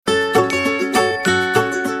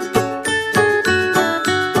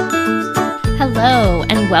Hello,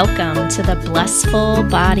 and welcome to the Blissful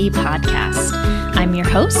Body Podcast. I'm your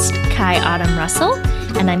host, Kai Autumn Russell,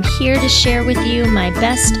 and I'm here to share with you my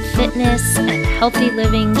best fitness and healthy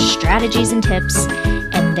living strategies and tips,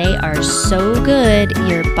 and they are so good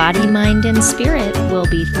your body, mind, and spirit will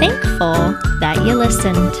be thankful that you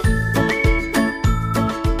listened.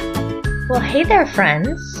 Well, hey there,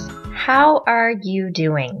 friends. How are you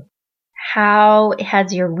doing? How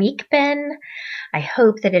has your week been? I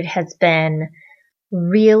hope that it has been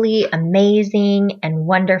really amazing and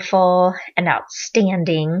wonderful and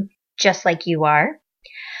outstanding, just like you are.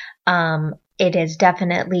 It is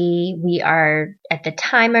definitely, we are, at the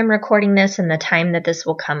time I'm recording this and the time that this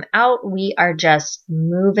will come out, we are just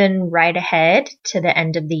moving right ahead to the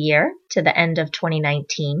end of the year, to the end of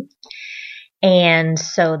 2019. And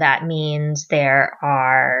so that means there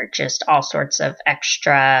are just all sorts of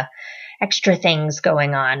extra things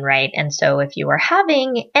going on, right? And so if you are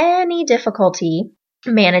having any difficulty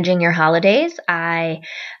managing your holidays, I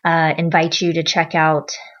invite you to check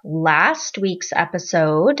out last week's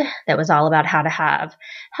episode that was all about how to have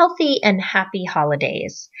healthy and happy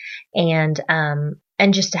holidays and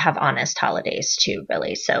just to have honest holidays too,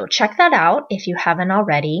 really. So check that out if you haven't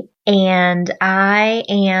already. And I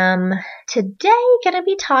am today going to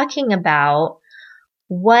be talking about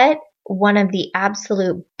what one of the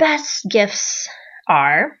absolute best gifts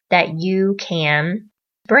are that you can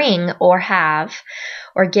bring or have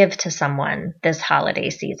or give to someone this holiday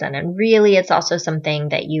season. And really, it's also something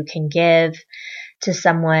that you can give to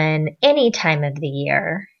someone any time of the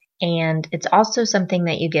year. And it's also something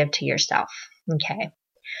that you give to yourself. Okay.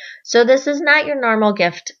 So this is not your normal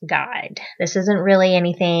gift guide. This isn't really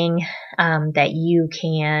anything that you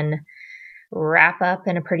can wrap up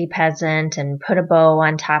in a pretty present and put a bow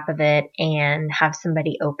on top of it and have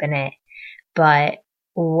somebody open it. But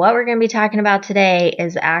what we're going to be talking about today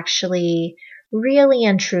is actually really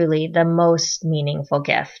and truly the most meaningful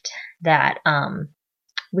gift that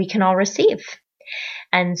we can all receive.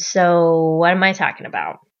 And so what am I talking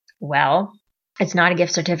about? Well, it's not a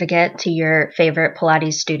gift certificate to your favorite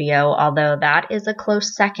Pilates studio, although that is a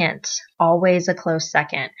close second, always a close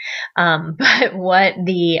second. But what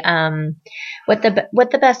the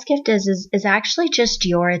best gift is actually just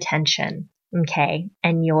your attention, okay,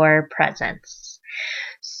 and your presence.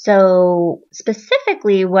 So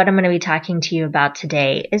specifically, what I'm going to be talking to you about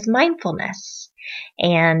today is mindfulness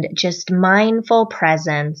and just mindful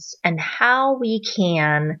presence and how we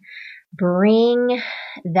can bring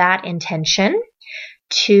that intention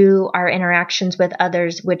to our interactions with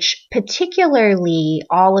others, which particularly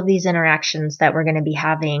all of these interactions that we're going to be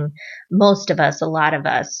having, most of us, a lot of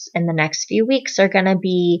us in the next few weeks are going to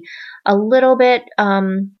be a little bit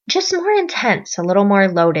just more intense, a little more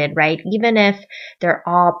loaded, right? Even if they're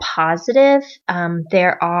all positive,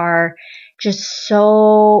 there are just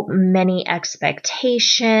so many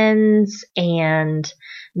expectations and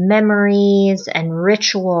memories and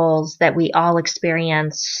rituals that we all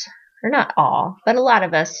experience, or not all, but a lot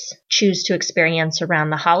of us choose to experience around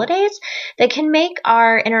the holidays that can make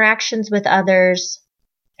our interactions with others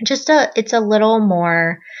it's a little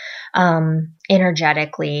more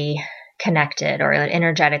energetically connected or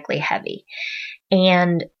energetically heavy.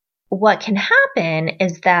 And what can happen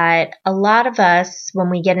is that a lot of us, when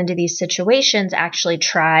we get into these situations, actually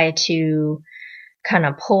try to kind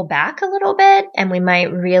of pull back a little bit, and we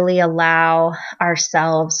might really allow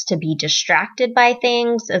ourselves to be distracted by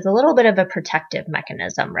things as a little bit of a protective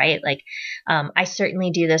mechanism, right? Like, I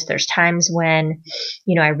certainly do this. There's times when,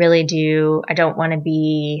 I don't want to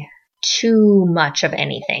be too much of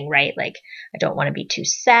anything, right? Like, I don't want to be too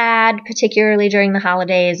sad, particularly during the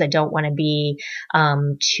holidays. I don't want to be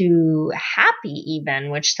too happy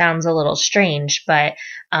even, which sounds a little strange, but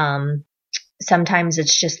sometimes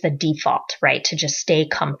it's just the default, right? To just stay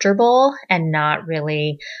comfortable and not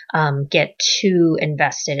really get too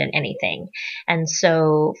invested in anything. And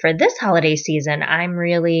so for this holiday season, I'm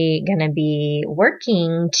really going to be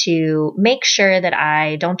working to make sure that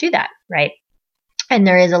I don't do that, right? And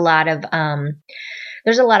there's a lot of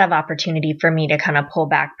opportunity for me to kind of pull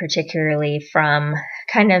back, particularly from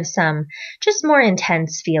kind of some just more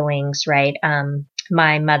intense feelings, right?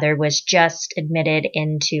 My mother was just admitted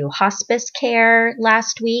into hospice care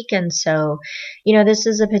last week. And so, this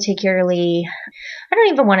is a particularly, I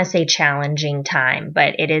don't even want to say challenging time,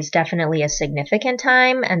 but it is definitely a significant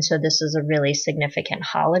time. And so this is a really significant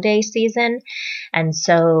holiday season. And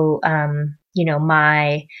so,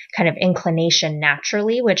 my kind of inclination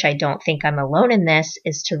naturally, which I don't think I'm alone in this,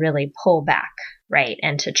 is to really pull back, right?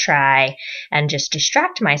 And to try and just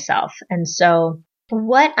distract myself. And so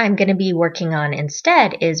what I'm going to be working on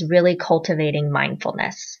instead is really cultivating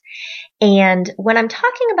mindfulness. And when I'm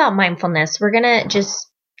talking about mindfulness, we're going to just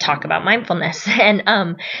talk about mindfulness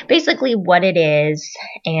and basically what it is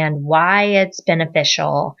and why it's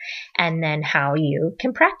beneficial, and then how you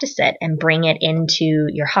can practice it and bring it into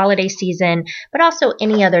your holiday season, but also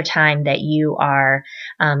any other time that you are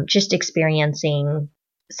just experiencing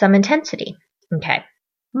some intensity. Okay.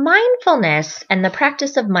 Mindfulness and the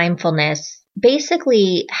practice of mindfulness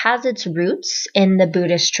basically has its roots in the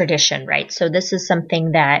Buddhist tradition, right? So this is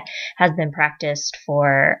something that has been practiced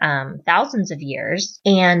for thousands of years,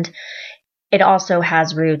 and it also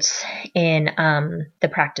has roots in the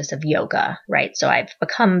practice of yoga, right? So I've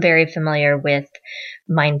become very familiar with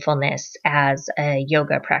mindfulness as a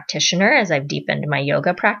yoga practitioner as I've deepened my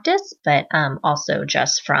yoga practice, but also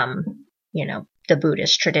just from, the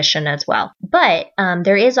Buddhist tradition as well. But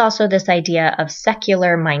there is also this idea of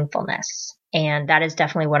secular mindfulness, and that is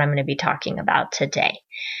definitely what I'm going to be talking about today.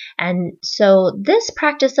 And so this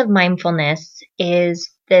practice of mindfulness is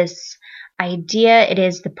this idea, it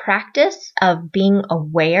is the practice of being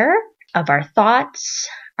aware of our thoughts,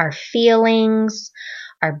 our feelings,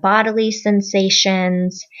 our bodily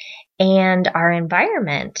sensations, and our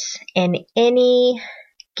environment in any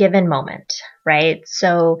given moment, right?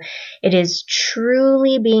 So it is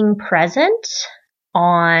truly being present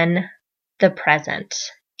on the present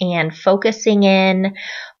and focusing in,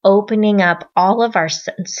 opening up all of our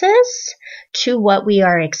senses to what we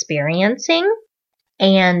are experiencing,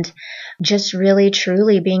 and just really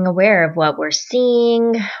truly being aware of what we're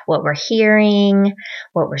seeing, what we're hearing,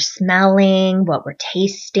 what we're smelling, what we're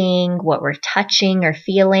tasting, what we're touching or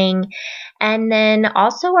feeling, and then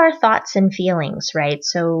also our thoughts and feelings, right?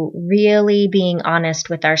 So really being honest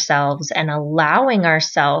with ourselves and allowing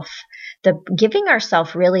ourselves giving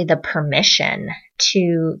ourselves really the permission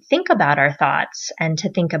to think about our thoughts and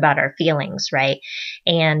to think about our feelings, right?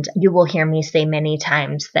 And you will hear me say many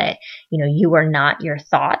times that, you are not your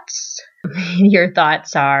thoughts. Your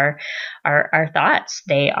thoughts are thoughts.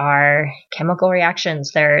 They are chemical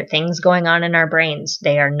reactions. They're things going on in our brains.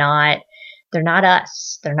 They're not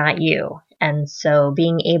us. They're not you. And so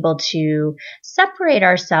being able to separate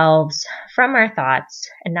ourselves from our thoughts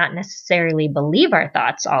and not necessarily believe our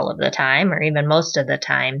thoughts all of the time or even most of the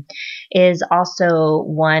time is also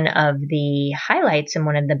one of the highlights and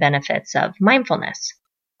one of the benefits of mindfulness.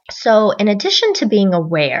 So in addition to being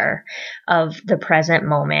aware of the present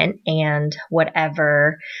moment and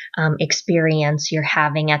whatever experience you're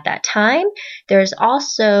having at that time, there's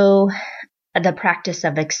also the practice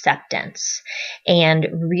of acceptance and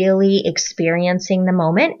really experiencing the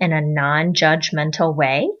moment in a non-judgmental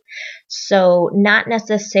way. So not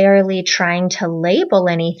necessarily trying to label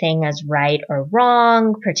anything as right or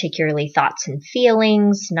wrong, particularly thoughts and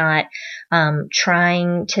feelings, not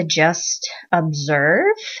trying to just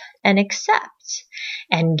observe and accept,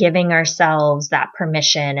 and giving ourselves that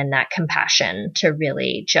permission and that compassion to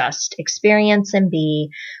really just experience and be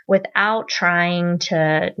without trying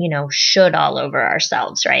to, should all over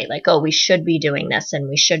ourselves, right? Like, oh, we should be doing this and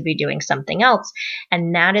we should be doing something else.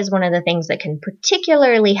 And that is one of the things that can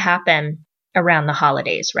particularly happen around the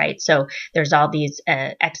holidays, right? So there's all these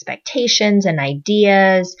expectations and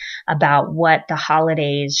ideas about what the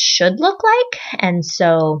holidays should look like. And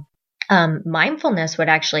so mindfulness would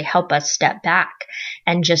actually help us step back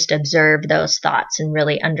and just observe those thoughts and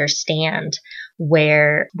really understand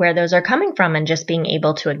where those are coming from, and just being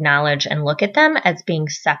able to acknowledge and look at them as being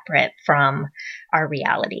separate from our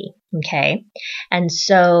reality. Okay. And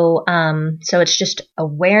so it's just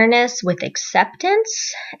awareness with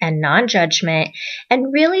acceptance and non-judgment,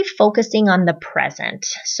 and really focusing on the present.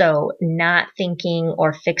 So not thinking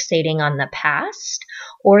or fixating on the past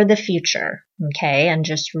or the future. Okay. And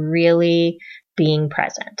just really being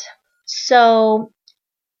present. So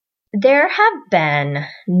there have been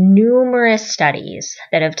numerous studies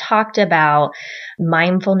that have talked about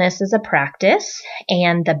mindfulness as a practice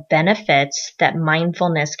and the benefits that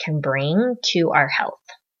mindfulness can bring to our health.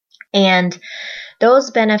 And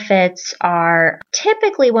those benefits are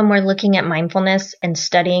typically, when we're looking at mindfulness and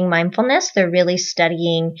studying mindfulness, they're really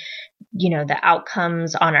studying, the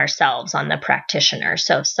outcomes on ourselves, on the practitioner.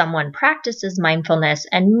 So if someone practices mindfulness,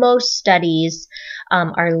 and most studies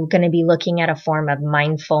are going to be looking at a form of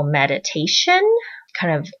mindful meditation,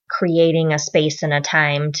 kind of creating a space and a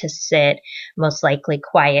time to sit, most likely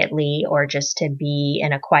quietly, or just to be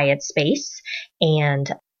in a quiet space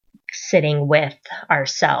and sitting with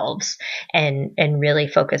ourselves and really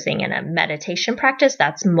focusing in a meditation practice.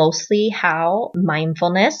 That's mostly how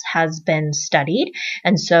mindfulness has been studied.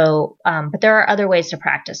 And so, but there are other ways to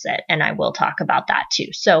practice it, and I will talk about that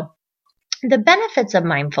too. So The benefits of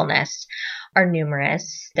mindfulness are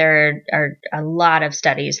numerous. There are a lot of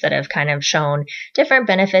studies that have kind of shown different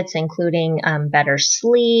benefits, including better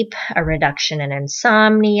sleep, a reduction in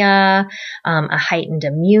insomnia, a heightened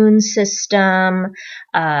immune system,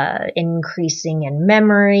 increasing in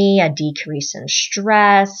memory, a decrease in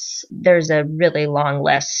stress. There's a really long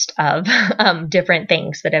list of different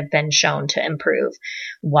things that have been shown to improve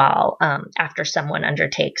while after someone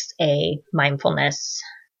undertakes a mindfulness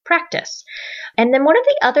practice. And then one of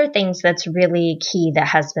the other things that's really key that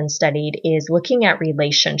has been studied is looking at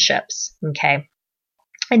relationships, okay?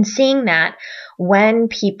 And seeing that when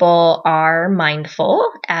people are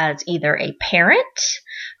mindful as either a parent,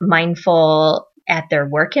 mindful at their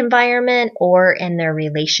work environment, or in their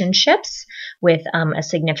relationships with a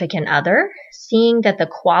significant other, seeing that the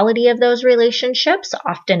quality of those relationships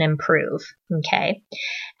often improve, okay?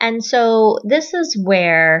 And so this is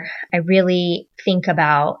where I really think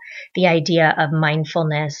about the idea of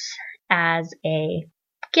mindfulness as a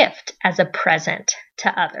gift, as a present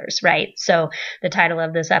to others, right? So the title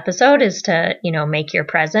of this episode is to, make your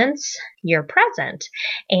presence your present,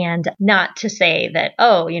 and not to say that,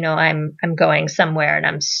 oh, I'm going somewhere and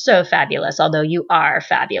I'm so fabulous, although you are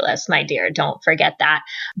fabulous, my dear, don't forget that.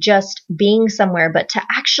 Just being somewhere, but to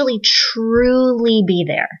actually truly be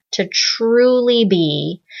there, to truly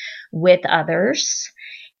be with others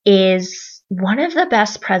is one of the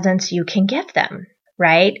best presents you can give them,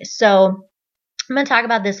 right? So I'm going to talk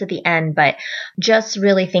about this at the end, but just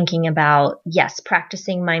really thinking about, yes,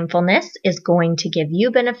 practicing mindfulness is going to give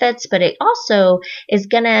you benefits, but it also is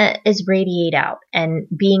radiate out, and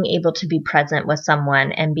being able to be present with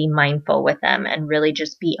someone and be mindful with them and really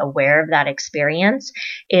just be aware of that experience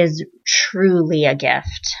is truly a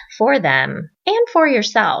gift for them and for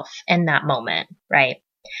yourself in that moment, right?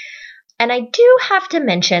 And I do have to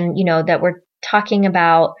mention, that we're talking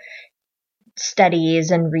about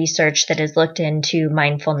studies and research that has looked into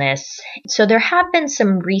mindfulness. So there have been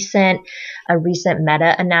some recent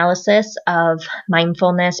meta-analysis of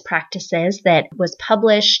mindfulness practices that was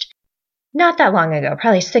published not that long ago,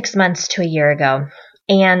 probably 6 months to a year ago.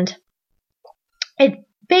 And it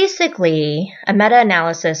basically, a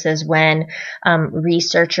meta-analysis is when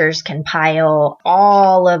researchers compile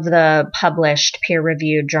all of the published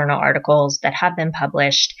peer-reviewed journal articles that have been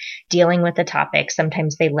published dealing with the topic.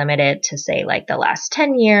 Sometimes they limit it to, say, like the last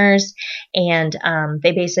 10 years. And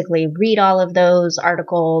they basically read all of those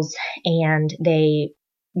articles and they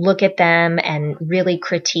look at them and really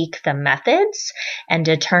critique the methods and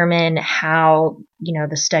determine how,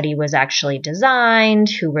 the study was actually designed,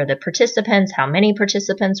 who were the participants, how many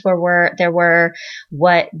participants there were,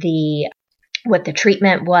 what the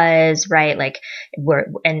treatment was, right?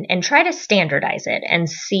 And try to standardize it and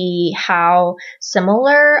see how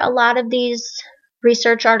similar a lot of these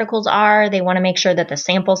research articles are. They want to make sure that the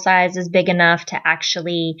sample size is big enough to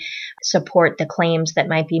actually support the claims that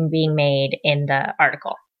might be being made in the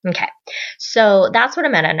article. Okay, so that's what a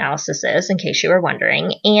meta-analysis is, in case you were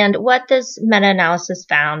wondering. And what this meta-analysis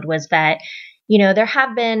found was that, there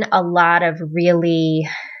have been a lot of really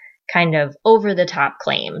kind of over-the-top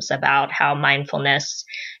claims about how mindfulness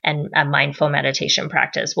and a mindful meditation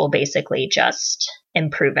practice will basically just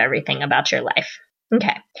improve everything about your life.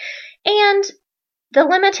 Okay, and the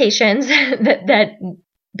limitations that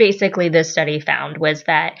basically this study found was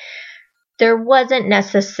that there wasn't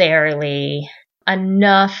necessarily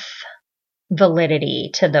enough validity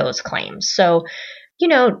to those claims. So,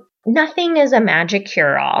 nothing is a magic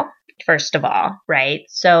cure-all, first of all, right?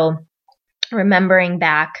 So remembering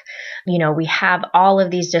back, we have all of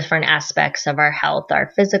these different aspects of our health,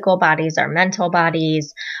 our physical bodies, our mental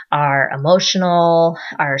bodies, our emotional,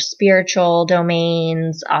 our spiritual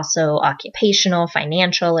domains, also occupational,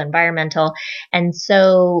 financial, environmental. And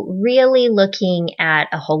so really looking at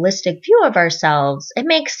a holistic view of ourselves, it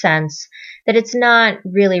makes sense that it's not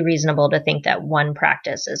really reasonable to think that one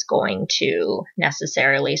practice is going to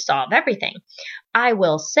necessarily solve everything. I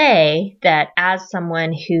will say that as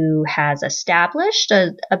someone who has established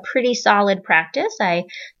a pretty solid practice, I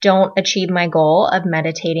don't achieve my goal of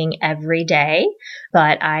meditating every day,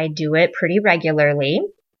 but I do it pretty regularly,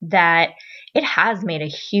 that it has made a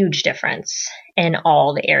huge difference in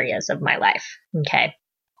all the areas of my life. Okay.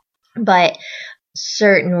 But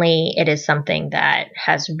certainly it is something that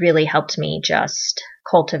has really helped me just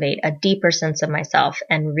cultivate a deeper sense of myself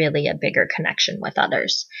and really a bigger connection with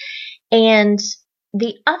others. And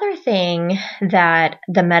the other thing that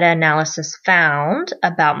the meta-analysis found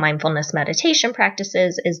about mindfulness meditation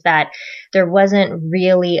practices is that there wasn't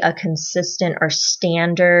really a consistent or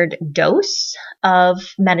standard dose of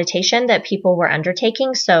meditation that people were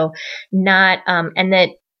undertaking. So and that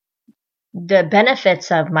the benefits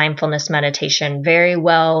of mindfulness meditation very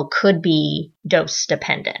well could be dose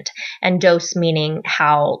dependent. And dose meaning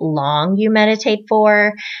how long you meditate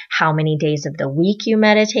for, how many days of the week you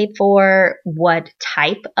meditate for, what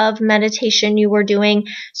type of meditation you were doing.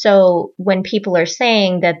 So when people are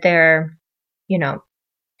saying that they're,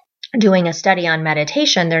 doing a study on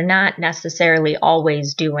meditation, they're not necessarily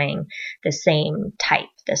always doing the same type,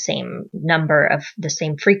 the same number of, the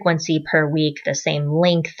same frequency per week, the same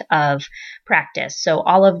length of practice. So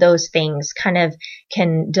all of those things kind of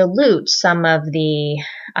can dilute some of the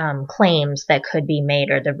claims that could be made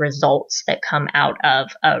or the results that come out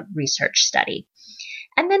of a research study.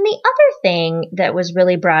 And then the other thing that was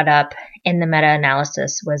really brought up in the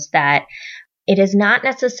meta-analysis was that it is not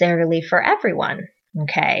necessarily for everyone.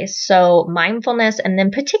 Okay, so mindfulness, and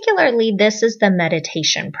then particularly this is the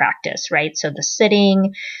meditation practice, right? So the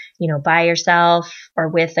sitting, by yourself or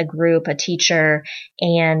with a group, a teacher,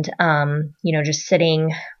 and, just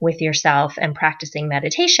sitting with yourself and practicing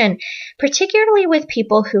meditation, particularly with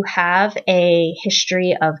people who have a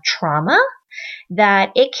history of trauma,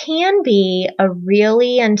 that it can be a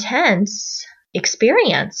really intense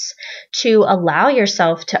experience to allow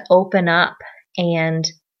yourself to open up and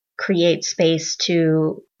create space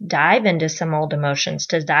to dive into some old emotions,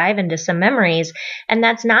 to dive into some memories. And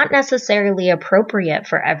that's not necessarily appropriate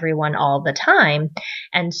for everyone all the time.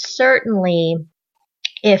 And certainly,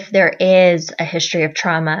 if there is a history of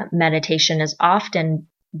trauma, meditation is often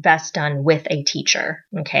best done with a teacher.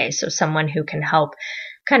 Okay, so someone who can help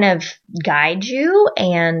kind of guide you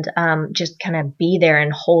and just kind of be there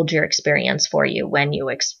and hold your experience for you when you,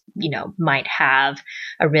 might have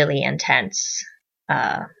a really intense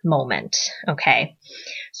moment. Okay.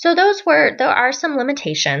 So there are some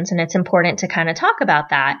limitations, and it's important to kind of talk about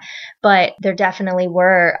that, but there definitely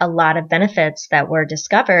were a lot of benefits that were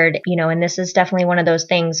discovered, and this is definitely one of those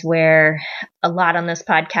things where a lot on this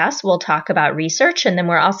podcast we'll talk about research, and then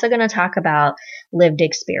we're also going to talk about lived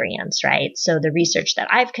experience, right? So the research that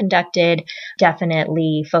I've conducted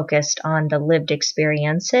definitely focused on the lived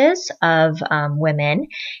experiences of women,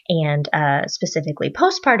 and specifically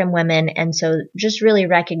postpartum women. And so just really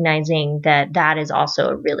recognizing that is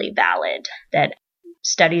also really valid, that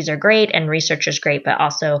studies are great and research is great, but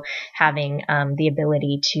also having the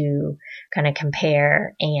ability to kind of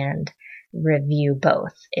compare and review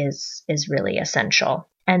both is really essential.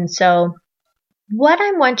 And so what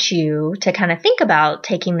I want you to kind of think about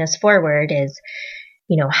taking this forward is,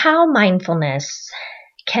 how mindfulness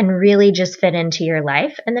can really just fit into your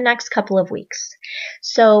life in the next couple of weeks.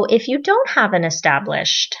 So if you don't have an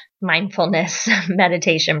established mindfulness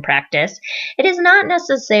meditation practice, it is not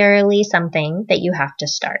necessarily something that you have to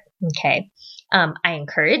start. Okay. I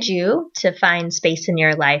encourage you to find space in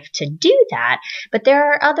your life to do that, but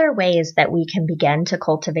there are other ways that we can begin to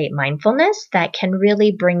cultivate mindfulness that can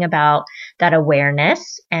really bring about that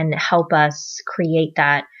awareness and help us create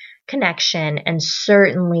that connection and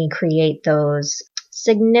certainly create those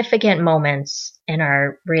significant moments in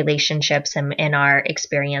our relationships and in our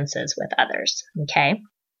experiences with others. Okay.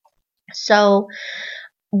 So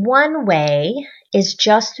one way is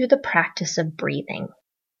just through the practice of breathing.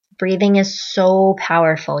 Breathing is so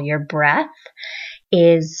powerful. Your breath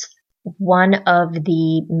is one of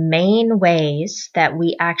the main ways that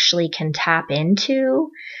we actually can tap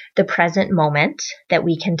into the present moment, that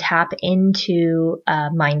we can tap into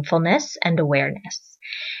mindfulness and awareness.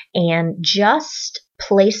 And just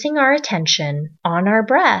placing our attention on our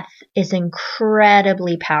breath is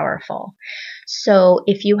incredibly powerful. So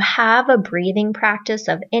if you have a breathing practice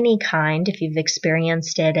of any kind, if you've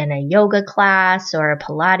experienced it in a yoga class or a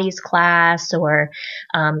Pilates class, or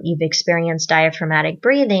you've experienced diaphragmatic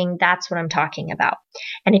breathing, that's what I'm talking about.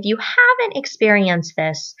 And if you haven't experienced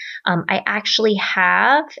this, I actually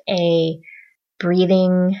have a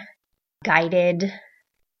breathing guided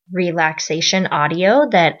relaxation audio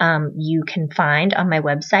that you can find on my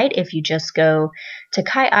website. If you just go to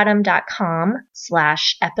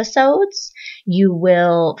kaiautumn.com/episodes, you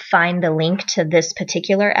will find the link to this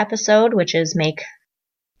particular episode, which is Make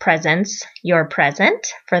Presence Your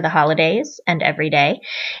Present for the holidays and every day.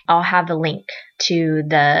 I'll have a link to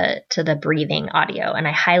the breathing audio, and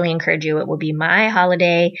I highly encourage you. It will be my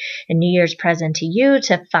holiday and New Year's present to you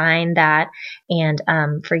to find that and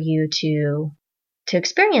for you to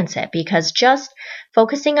experience it, because just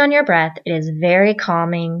focusing on your breath, it is very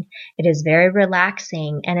calming, it is very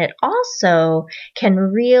relaxing, and it also can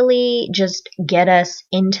really just get us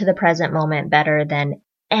into the present moment better than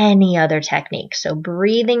any other technique. So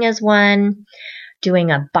breathing is one,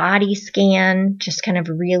 doing a body scan, just kind of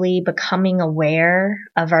really becoming aware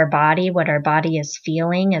of our body, what our body is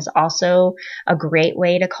feeling is also a great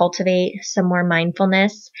way to cultivate some more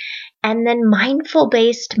mindfulness. And then mindful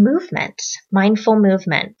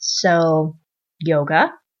movement. So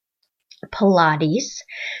yoga, Pilates,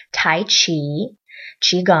 Tai Chi,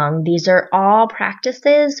 Qigong, these are all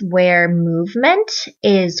practices where movement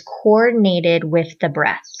is coordinated with the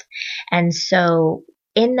breath. And so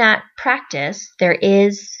in that practice, there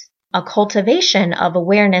is a cultivation of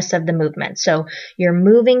awareness of the movement. So you're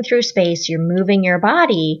moving through space, you're moving your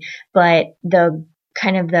body, but the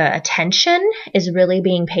attention is really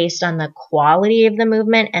being placed on the quality of the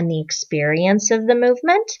movement and the experience of the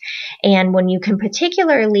movement. And when you can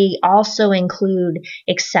particularly also include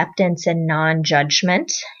acceptance and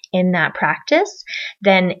non-judgment in that practice,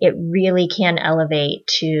 then it really can elevate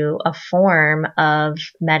to a form of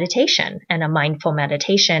meditation and a mindful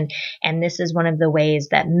meditation. And this is one of the ways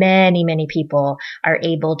that many, many people are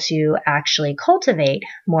able to actually cultivate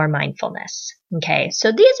more mindfulness. Okay,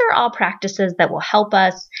 so these are all practices that will help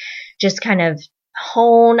us just kind of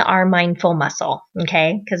hone our mindful muscle,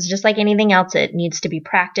 okay? Because just like anything else, it needs to be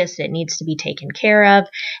practiced, it needs to be taken care of,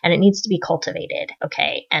 and it needs to be cultivated,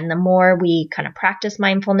 okay? And the more we kind of practice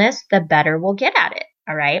mindfulness, the better we'll get at it,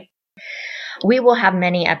 all right? We will have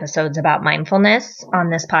many episodes about mindfulness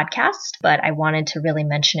on this podcast, but I wanted to really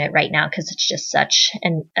mention it right now because it's just such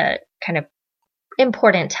a kind of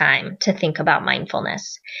important time to think about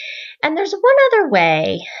mindfulness. And there's one other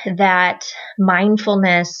way that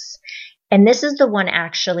mindfulness, and this is the one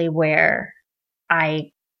actually where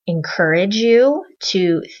I encourage you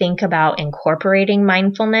to think about incorporating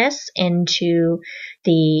mindfulness into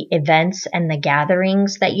the events and the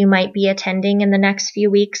gatherings that you might be attending in the next few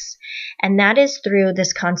weeks. And that is through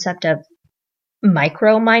this concept of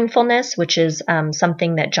micro mindfulness, which is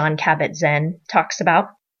something that Jon Kabat-Zinn talks about.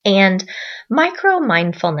 And micro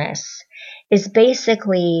mindfulness is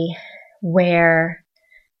basically where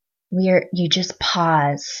you just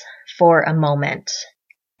pause for a moment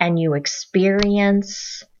and you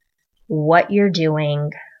experience what you're doing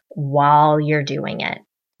while you're doing it.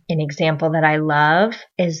 An example that I love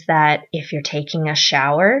is that if you're taking a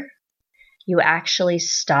shower, you actually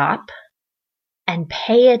stop and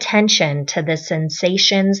pay attention to the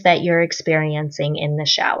sensations that you're experiencing in the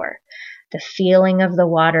shower. The feeling of the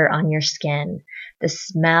water on your skin, the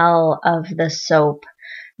smell of the soap,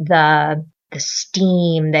 the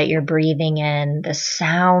steam that you're breathing in, the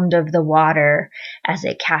sound of the water as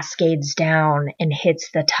it cascades down and hits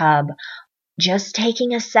the tub. Just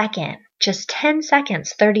taking a second, just 10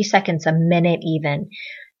 seconds, 30 seconds, a minute even,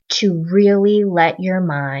 to really let your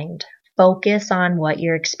mind focus on what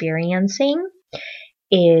you're experiencing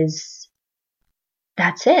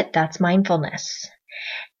that's it. That's mindfulness.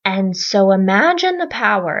 And so imagine the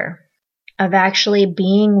power of actually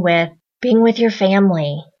being with your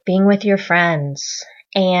family, being with your friends,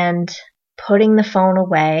 and putting the phone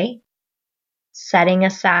away, setting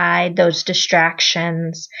aside those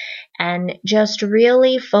distractions, and just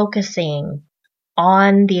really focusing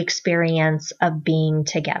on the experience of being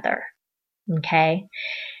together. Okay?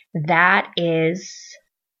 That is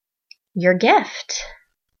your gift.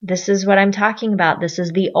 This is what I'm talking about. This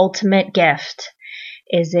is the ultimate gift.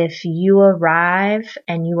 Is if you arrive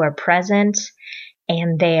and you are present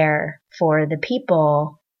and there for the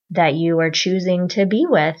people that you are choosing to be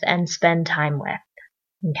with and spend time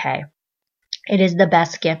with. Okay. It is the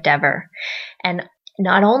best gift ever. And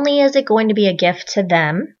not only is it going to be a gift to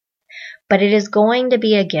them, but it is going to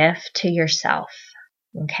be a gift to yourself.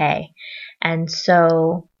 Okay. And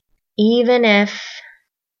so even if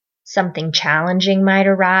something challenging might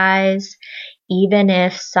arise, even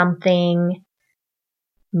if something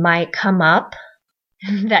might come up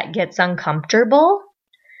that gets uncomfortable,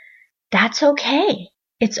 that's okay.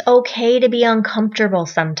 It's okay to be uncomfortable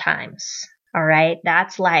sometimes. All right.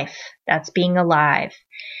 That's life. That's being alive.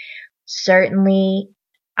 Certainly,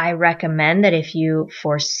 I recommend that if you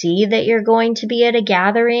foresee that you're going to be at a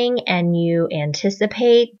gathering and you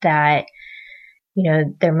anticipate that,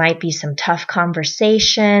 there might be some tough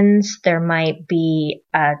conversations, there might be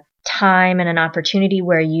a time and an opportunity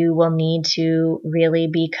where you will need to really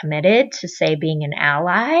be committed to, say, being an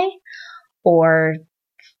ally or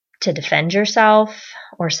to defend yourself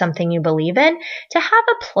or something you believe in, to have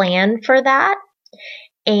a plan for that.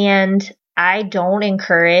 And I don't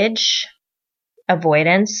encourage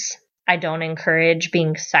avoidance. I don't encourage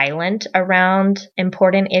being silent around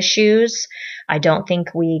important issues. I don't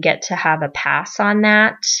think we get to have a pass on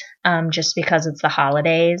that just because it's the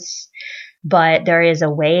holidays. But there is a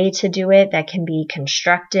way to do it that can be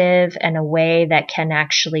constructive and a way that can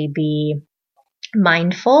actually be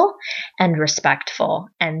mindful and respectful.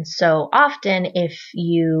 And so often, if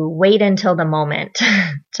you wait until the moment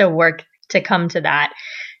to come to that,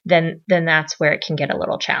 then that's where it can get a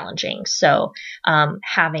little challenging. So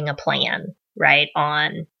having a plan, right,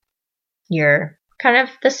 on your kind of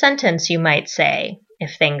the sentence you might say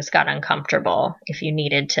if things got uncomfortable, if you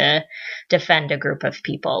needed to defend a group of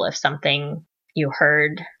people, if something you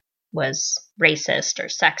heard was racist or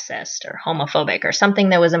sexist or homophobic or something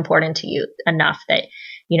that was important to you enough that,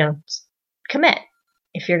 commit.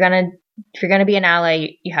 If you're going to be an ally,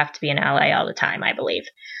 you have to be an ally all the time, I believe.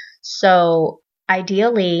 So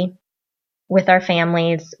ideally, with our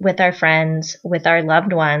families, with our friends, with our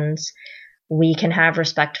loved ones, we can have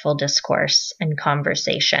respectful discourse and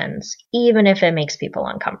conversations, even if it makes people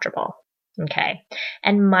uncomfortable. Okay.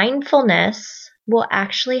 And mindfulness will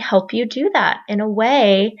actually help you do that in a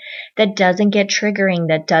way that doesn't get triggering,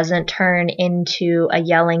 that doesn't turn into a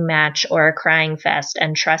yelling match or a crying fest.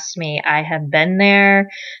 And trust me, I have been there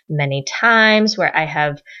many times where I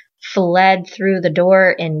have fled through the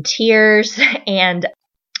door in tears. And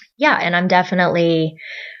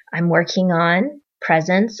I'm working on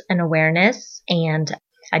presence and awareness, and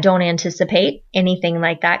I don't anticipate anything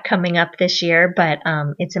like that coming up this year, but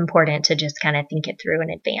it's important to just kind of think it through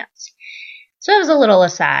in advance. So it was a little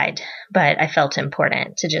aside, but I felt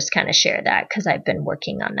important to just kind of share that because I've been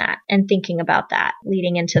working on that and thinking about that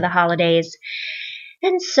leading into the holidays.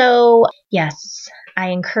 And so, yes, I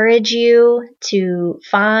encourage you to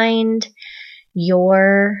find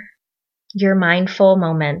your mindful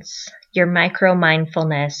moments, your micro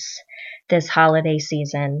mindfulness this holiday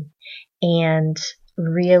season, and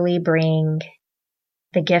really bring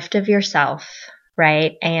the gift of yourself,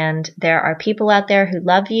 right? And there are people out there who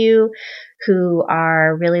love you, who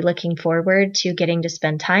are really looking forward to getting to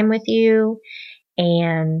spend time with you.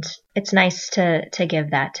 And it's nice to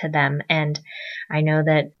give that to them. And I know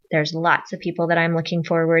that there's lots of people that I'm looking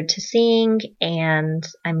forward to seeing, and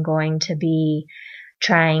I'm going to be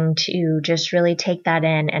trying to just really take that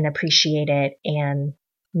in and appreciate it and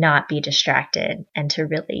not be distracted, and to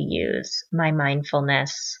really use my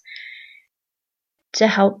mindfulness to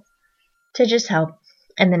help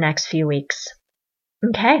in the next few weeks.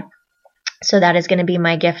 Okay. So that is going to be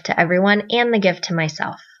my gift to everyone and the gift to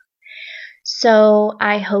myself. So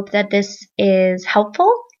I hope that this is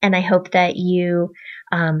helpful, and I hope that you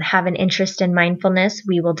have an interest in mindfulness.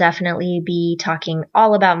 We will definitely be talking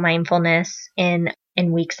all about mindfulness in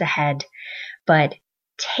weeks ahead, but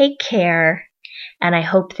take care. And I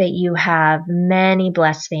hope that you have many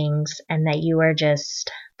blessings and that you are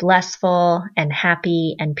just blissful and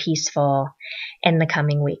happy and peaceful in the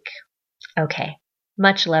coming week. Okay.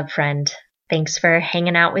 Much love, friend. Thanks for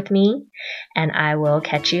hanging out with me, and I will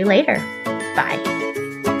catch you later. Bye.